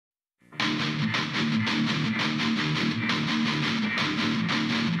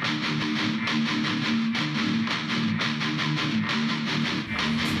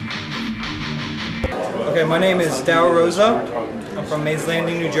Okay, my name is Darrell Rosa. I'm from Mays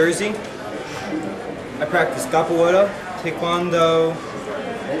Landing, New Jersey. I practice capoeira, taekwondo.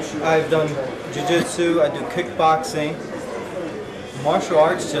 I've done jiu-jitsu. I do kickboxing. Martial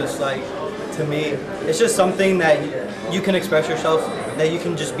arts, just like, to me, it's just something that you can express yourself, that you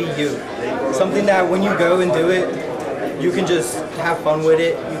can just be you. Something that when you go and do it, you can just have fun with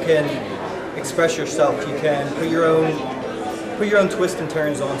it. You can express yourself. You can put your own twists and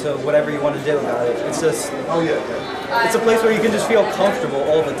turns onto whatever you want to do about it. It's just, it's a place where you can just feel comfortable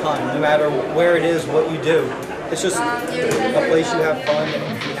all the time, no matter where it is, what you do. It's just a place you have fun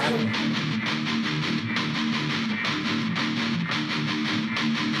and be happy.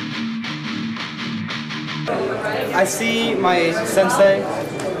 I see my sensei,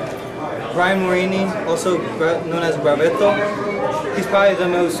 Brian Morini, also known as Bravetto. He's probably the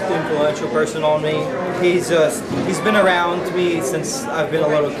most influential person on me. He's been around me since I've been a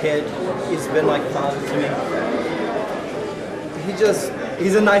little kid. He's been like father to me.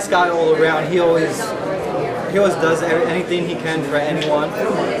 He's a nice guy all around. He always does anything he can for anyone.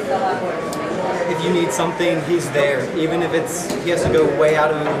 If you need something, he's there. Even if he has to go way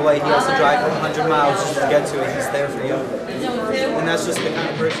out of his way, he has to drive 100 miles just to get to it, he's there for you. And that's just the kind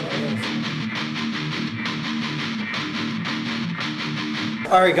of person he is.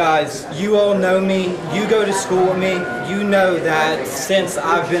 Alright guys, you all know me, you go to school with me, you know that since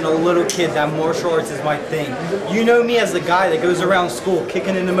I've been a little kid that martial arts is my thing. You know me as the guy that goes around school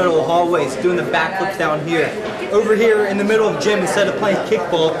kicking in the middle of hallways, doing the backflips down here. Over here in the middle of gym, instead of playing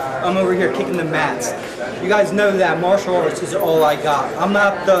kickball, I'm over here kicking the mats. You guys know that martial arts is all I got. I'm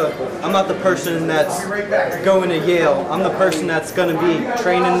not the person that's going to Yale. I'm the person that's going to be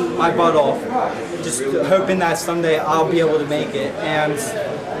training my butt off, just hoping that someday I'll be able to make it. And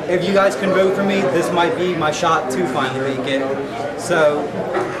if you guys can vote for me, this might be my shot to finally make it. So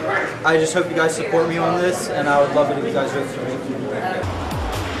I just hope you guys support me on this, and I would love it if you guys vote for me.